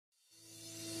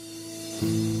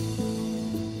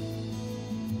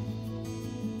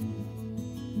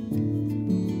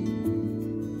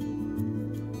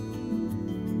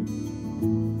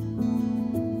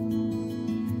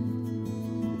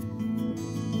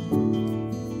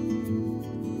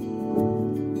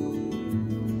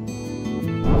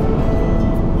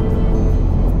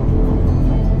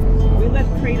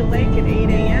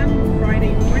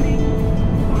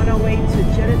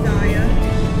Jedediah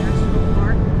National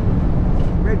Park,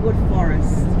 Redwood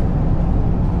Forest.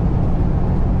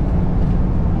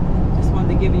 Just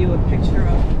wanted to give you a picture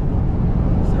of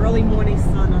this early morning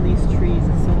sun on these trees.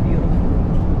 It's so beautiful.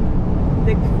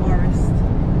 Thick forest.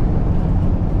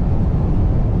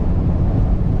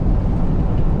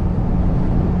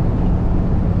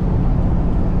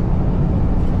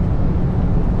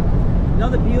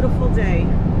 Another beautiful day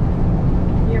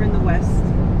here in the West.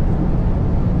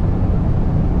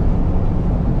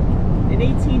 In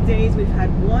 18 days, we've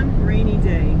had one rainy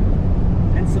day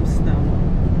and some snow.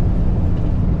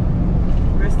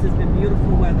 The rest has been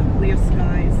beautiful weather, clear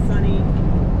skies, sunny,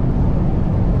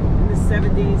 in the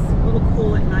 70s, a little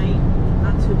cool at night,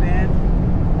 not too bad.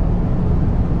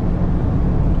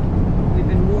 We've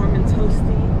been warm and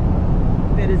toasty.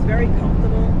 The bed is very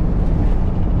comfortable,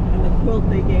 and the quilt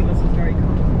they gave us is very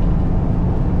comfortable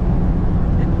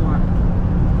and warm.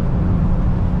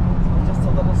 So just a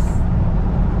little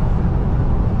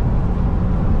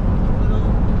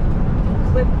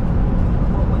clip of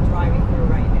what we're driving through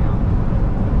right now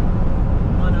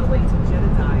on our way to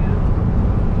Jedediah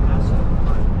National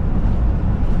Park.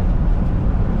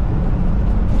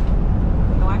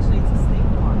 No, actually it's a state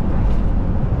park, right?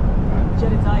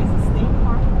 Jedediah is a state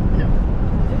park? Yeah.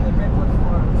 In the Redwood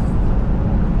Forest.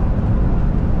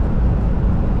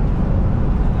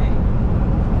 Okay.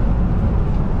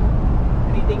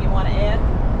 Anything you want to add?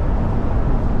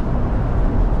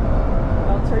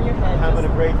 Don't turn your head. Having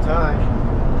a great time.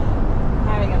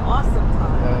 Having an awesome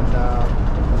time. And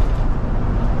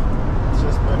it's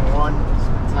just been one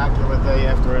spectacular day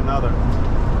after another.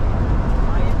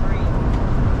 I agree.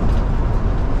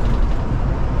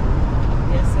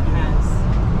 Yes, it has.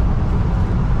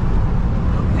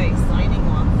 Okay, signing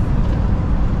off.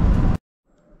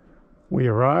 We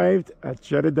arrived at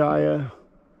Jedediah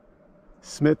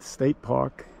Smith State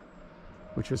Park,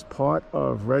 which is part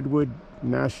of Redwood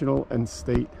National and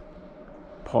State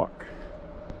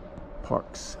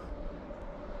Parks.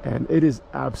 And it is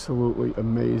absolutely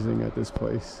amazing at this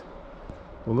place.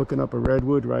 We're looking up a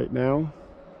redwood right now.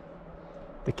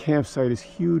 The campsite is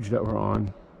huge that we're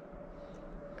on,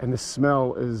 and the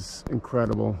smell is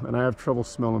incredible. And I have trouble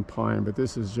smelling pine, but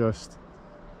this is just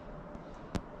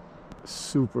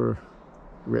super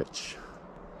rich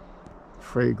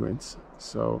fragrance.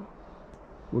 So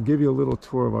we'll give you a little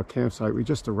tour of our campsite. We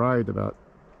just arrived about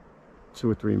 2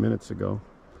 or 3 minutes ago.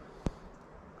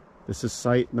 This is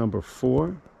site number 4,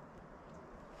 in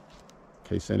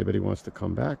case anybody wants to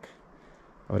come back.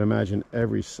 I would imagine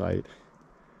every site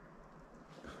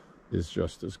is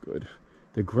just as good.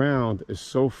 The ground is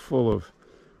so full of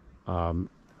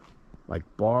like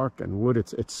bark and wood.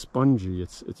 It's spongy.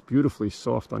 It's beautifully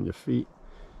soft on your feet.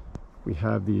 We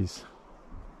have these,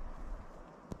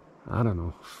 I don't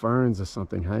know, ferns or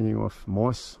something hanging off,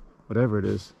 moss, whatever it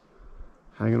is,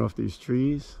 hanging off these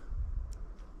trees.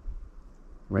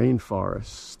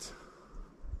 Rainforest.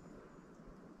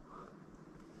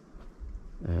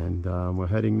 And we're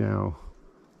heading now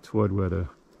toward where the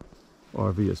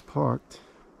RV is parked.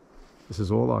 This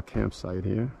is all our campsite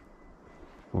here.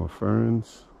 More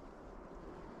ferns.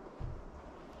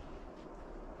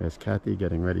 There's Kathy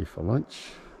getting ready for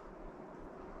lunch.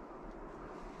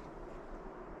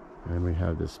 And we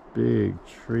have this big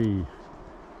tree,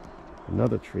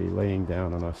 another tree laying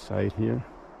down on our site here.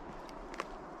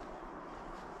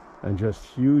 And just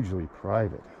hugely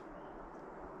private.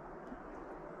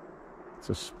 It's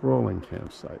a sprawling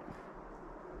campsite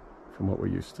from what we're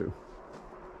used to.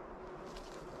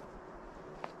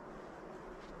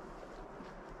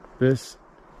 This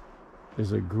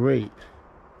is a great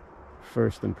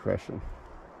first impression.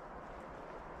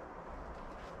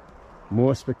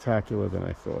 More spectacular than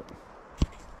I thought.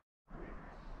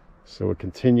 So we're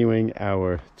continuing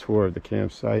our tour of the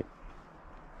campsite.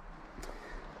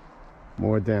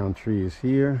 More down trees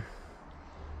here.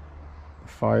 A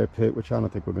fire pit, which I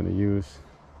don't think we're going to use.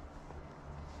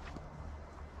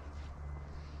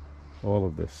 All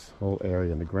of this whole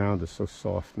area, and the ground is so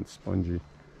soft and spongy.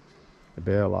 The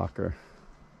bear locker.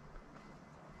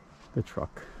 The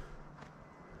truck.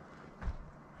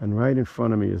 And right in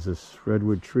front of me is this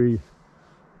redwood tree.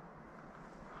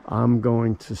 I'm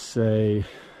going to say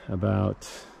about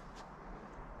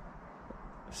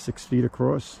 6 feet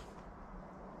across.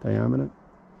 diameter.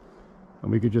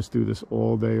 And we could just do this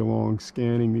all day long,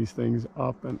 scanning these things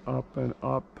up and up and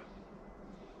up.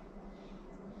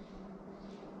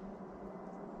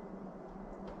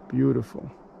 Beautiful.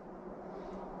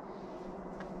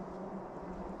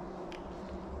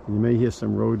 You may hear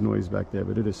some road noise back there,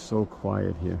 but it is so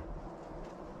quiet here.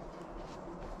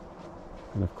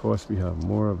 And of course we have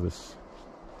more of this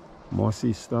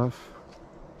mossy stuff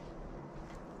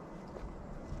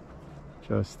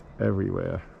just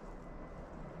everywhere.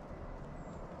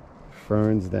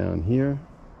 Ferns down here.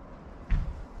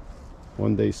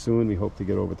 One day soon we hope to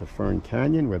get over to Fern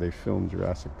Canyon where they filmed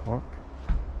Jurassic Park.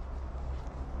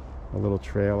 A little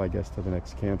trail, I guess, to the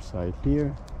next campsite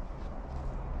here.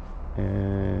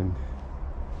 And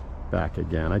back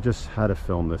again. I just had to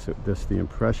film this. The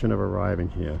impression of arriving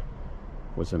here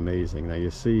was amazing. Now you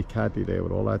see Kathy there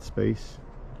with all that space.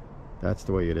 That's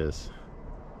the way it is.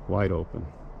 Wide open.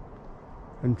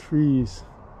 And trees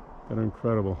that are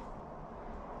incredible.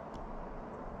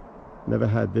 Never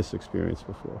had this experience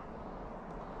before.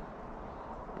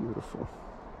 Beautiful.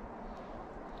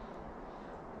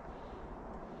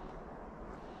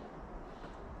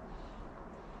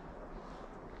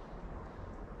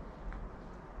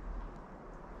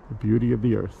 The beauty of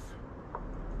the earth.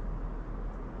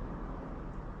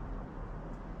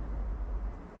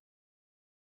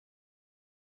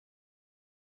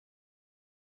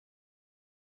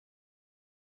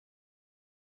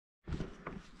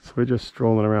 So we're just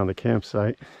strolling around the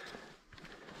campsite,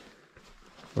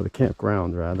 or the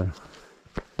campground rather,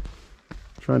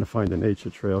 trying to find a nature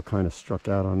trail. Kind of struck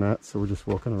out on that, so we're just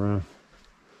walking around.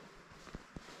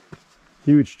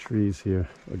 Huge trees here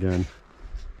again.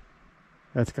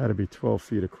 That's got to be 12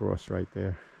 feet across right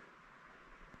there.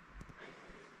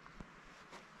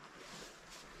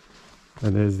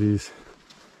 And there's these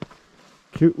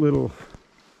cute little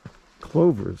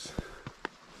clovers.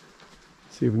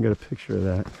 See if we can get a picture of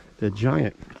that. They're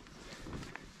giant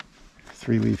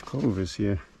 3-leaf clovers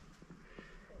here.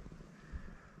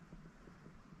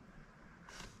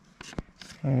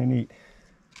 Kind of neat.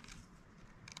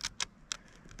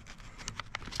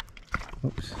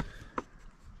 Oops.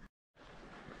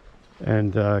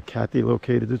 And Kathy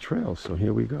located the trail, so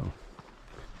here we go.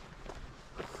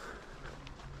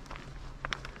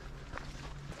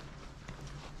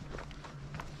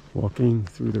 Walking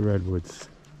through the redwoods.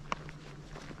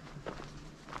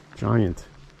 Giant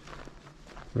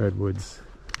redwoods.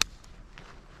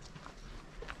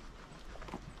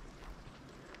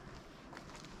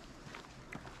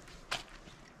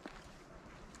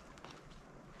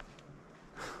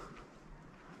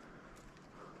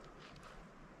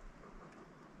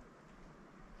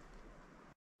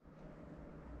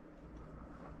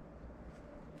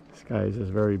 This guy is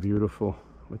just very beautiful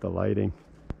with the lighting.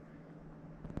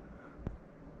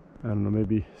 I don't know,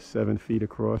 maybe 7 feet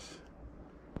across.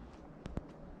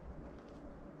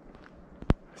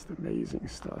 Just amazing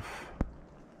stuff.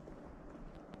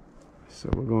 So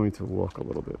we're going to walk a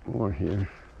little bit more here.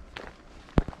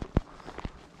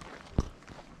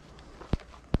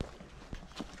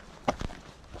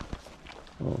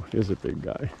 Oh, here's a big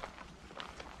guy.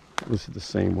 This is the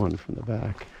same one from the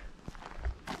back.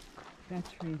 That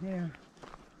tree there.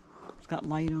 It's got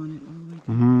light on it all the way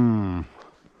down.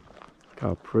 Look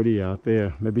how pretty out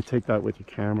there. Maybe take that with your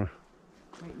camera.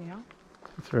 Right now?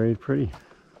 It's very pretty.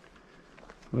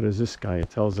 What is this guy? It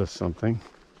tells us something.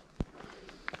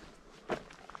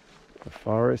 The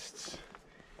forests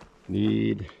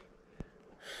need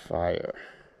fire.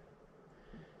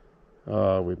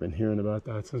 Oh, we've been hearing about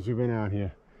that since we've been out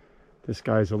here. This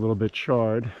guy's a little bit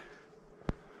charred,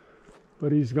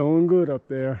 but he's going good up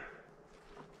there.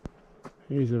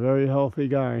 He's a very healthy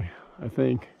guy, I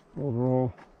think,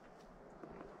 overall.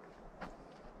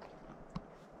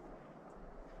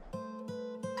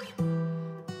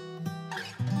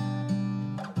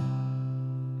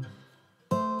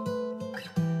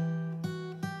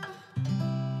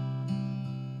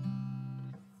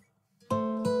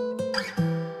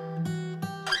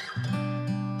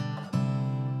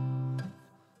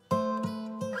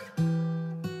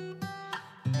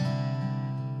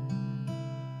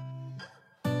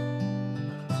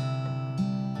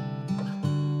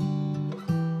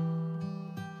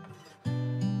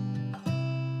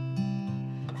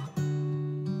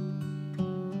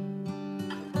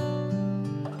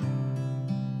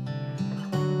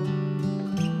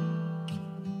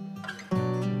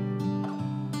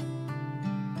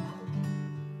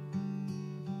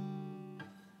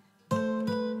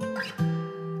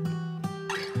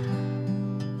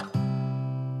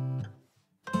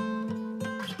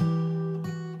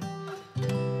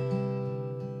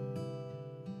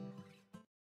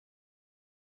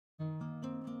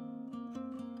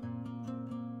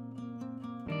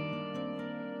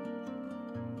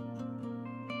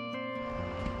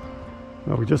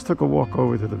 Well, we just took a walk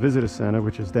over to the visitor center,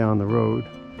 which is down the road.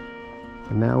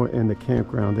 And now we're in the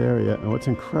campground area. And what's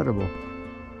incredible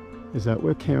is that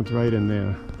we're camped right in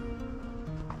there.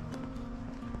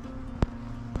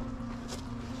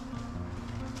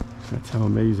 That's how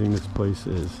amazing this place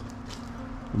is.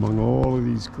 Among all of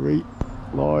these great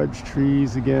large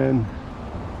trees again.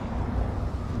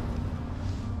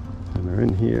 And they're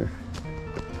in here.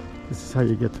 This is how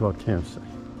you get to our campsite.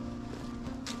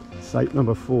 Site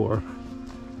number 4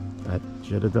 at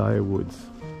Jedediah Woods.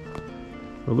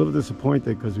 We're a little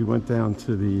disappointed because we went down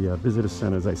to the visitor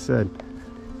center, as I said,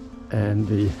 and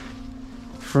the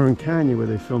Fern Canyon where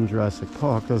they filmed Jurassic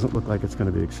Park doesn't look like it's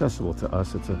going to be accessible to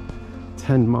us. It's a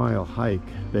 10-mile hike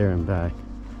there and back,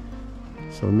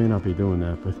 so we may not be doing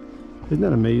that. But isn't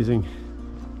that amazing?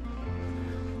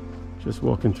 Just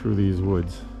walking through these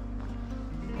woods,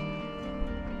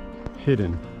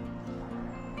 hidden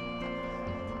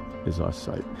is our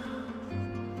site.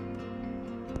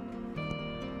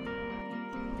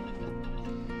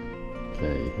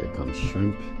 Okay, here comes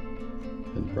shrimp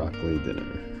and broccoli dinner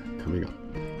coming up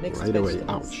Mixed right away.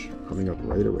 vegetables. Ouch! Coming up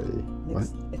right away. What?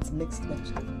 It's mixed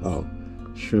vegetables. Oh,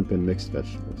 shrimp and mixed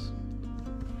vegetables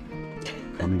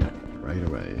coming up right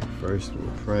away. First, we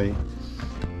will pray.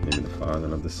 In the name of the Father,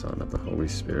 and of the Son, and of the Holy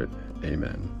Spirit.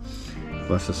 Amen.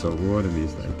 Bless us, O Lord, and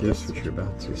these thy gifts which you're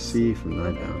about to receive from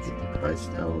thy bounty through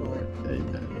Christ our Lord.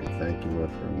 Amen. We thank you,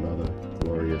 Lord, for another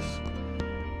glorious,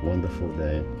 wonderful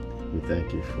day. We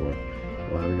thank you for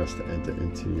allowing us to enter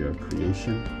into your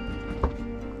creation.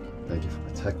 Thank you for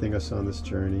protecting us on this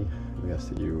journey. We ask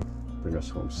that you bring us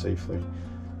home safely.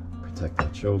 Protect our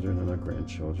children and our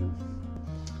grandchildren.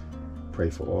 Pray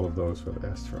for all of those who have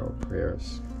asked for our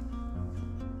prayers.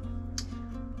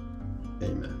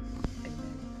 Amen.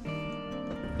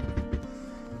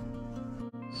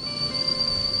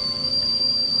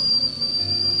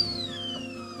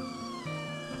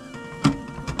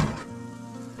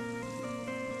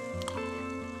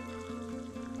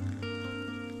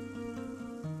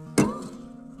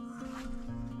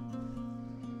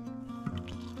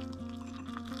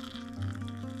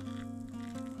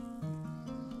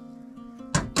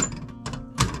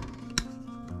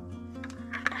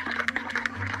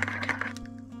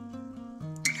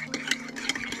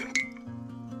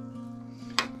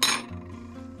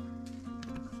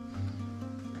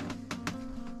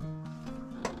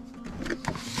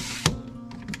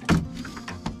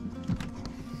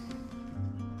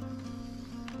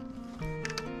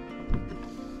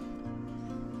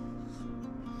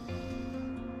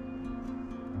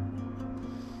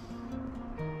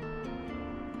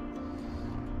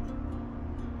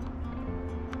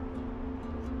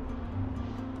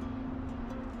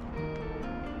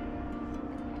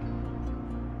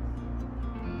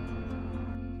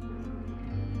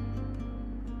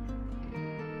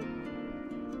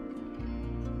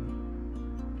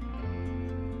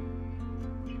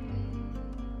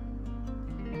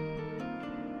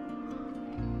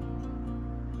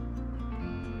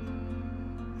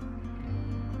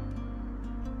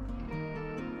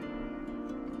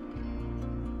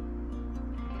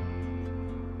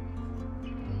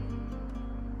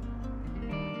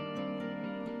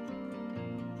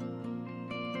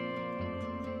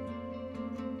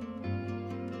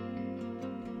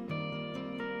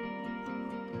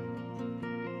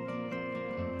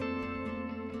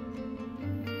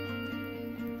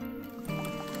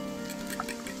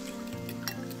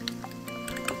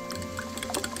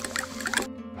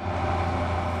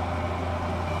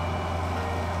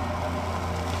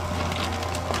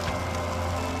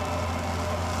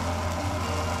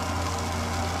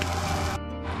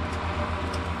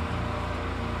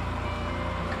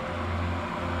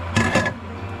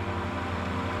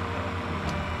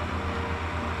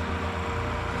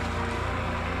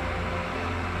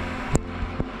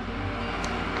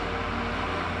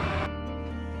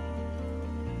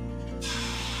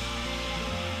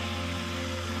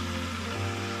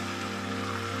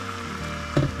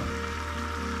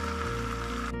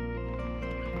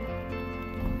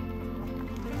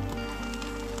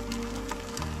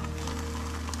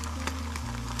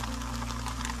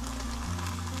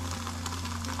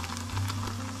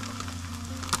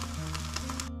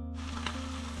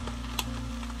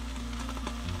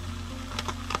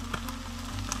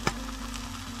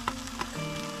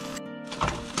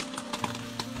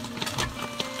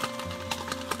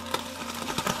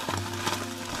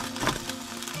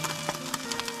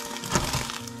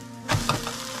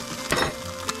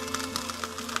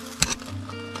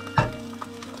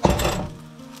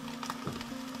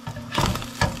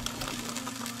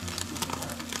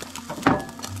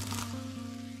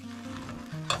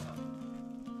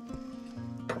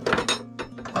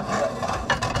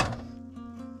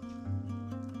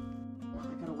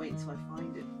 till I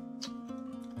find it.